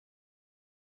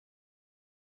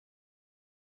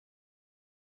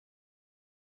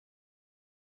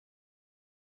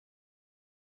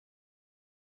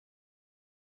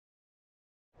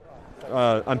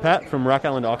I'm Pat from Rock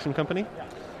Island Auction Company,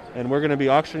 and we're going to be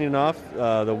auctioning off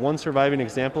the one surviving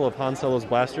example of Han Solo's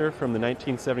blaster from the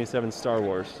 1977 Star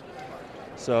Wars.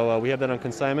 So we have that on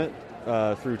consignment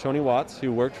through Tony Watts,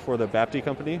 who worked for the Bapty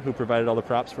Company, who provided all the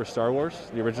props for Star Wars,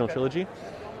 the original trilogy.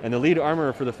 And the lead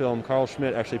armorer for the film, Carl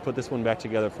Schmidt, actually put this one back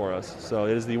together for us. So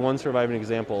it is the one surviving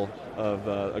example of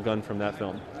a gun from that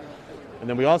film. And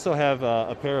then we also have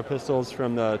a pair of pistols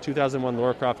from the 2001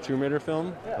 Lara Croft Tomb Raider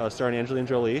film, starring Angelina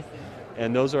Jolie.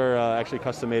 And those are actually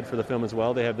custom made for the film as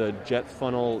well. They have the jet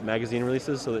funnel magazine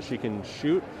releases so that she can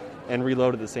shoot and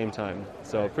reload at the same time.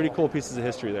 So pretty cool pieces of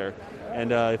history there.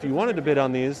 And if you wanted to bid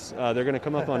on these, they're going to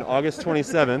come up on August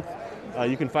 27th.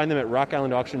 You can find them at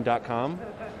rockislandauction.com.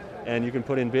 And you can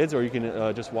put in bids, or you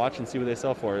can just watch and see what they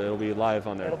sell for. It'll be live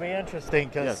on there. It'll be interesting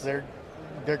because they're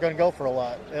going to go for a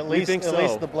lot. At least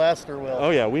the blaster will. Oh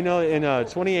yeah, we know in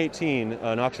 2018,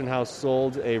 an auction house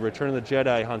sold a Return of the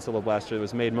Jedi Han Solo blaster that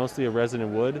was made mostly of resin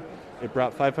and wood. It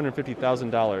brought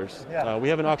 $550,000. Yeah. We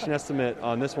have an auction estimate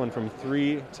on this one from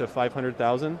 $300,000 to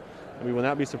 $500,000. And we will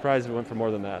not be surprised if it went for more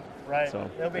than that. Right. So,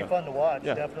 it'll be fun to watch.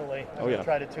 Definitely. I'm going to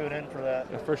try to tune in for that.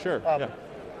 Yeah, for sure.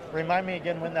 Remind me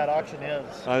again when that auction is.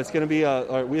 It's going to be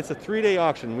it's a 3-day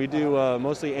auction. We do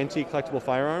mostly antique collectible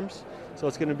firearms. So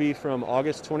it's going to be from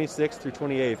August 26th through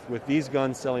 28th, with these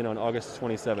guns selling on August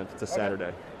 27th. It's a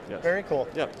Saturday. Yes. Very cool.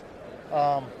 Yep.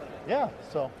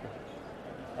 So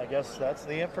I guess that's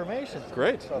the information.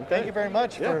 Great. So thank you very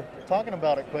much for talking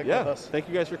about it quick with us. Thank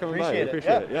you guys for coming by. I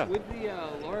Appreciate it. Yeah. With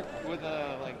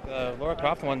the Lara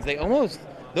Croft ones,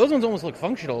 those ones almost look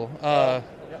functional. Are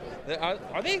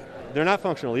they? They're not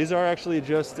functional. These are actually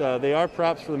just, they are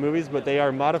props for the movies, but they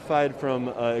are modified from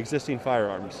existing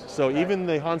firearms. So even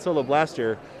the Han Solo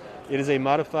blaster, it is a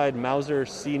modified Mauser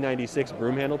C96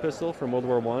 broom handle pistol from World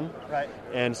War I. Right.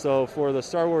 And so for the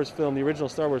Star Wars film, the original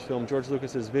Star Wars film, George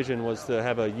Lucas's vision was to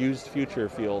have a used future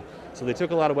feel. So they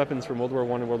took a lot of weapons from World War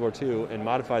I and World War II and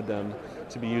modified them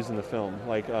to be used in the film.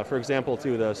 Like, for example,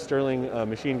 too, the Sterling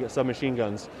submachine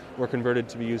guns were converted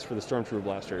to be used for the Stormtrooper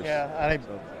blasters. Yeah, I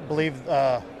believe,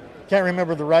 can't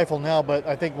remember the rifle now, but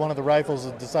I think one of the rifles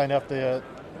is designed after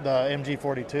the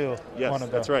MG42. Yes,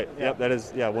 that's right. Yeah. Yep, that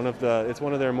is it's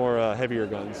one of their more heavier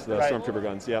guns, the Stormtrooper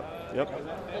guns. Yep.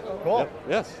 Cool. Yep.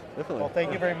 Yes, definitely. Well,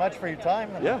 thank you very much for your time.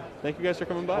 Yeah, thank you guys for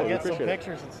coming by. We'll We get some appreciate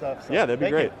pictures and stuff. So yeah, that'd be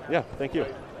thank great. you. Yeah, thank you.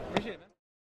 Appreciate it.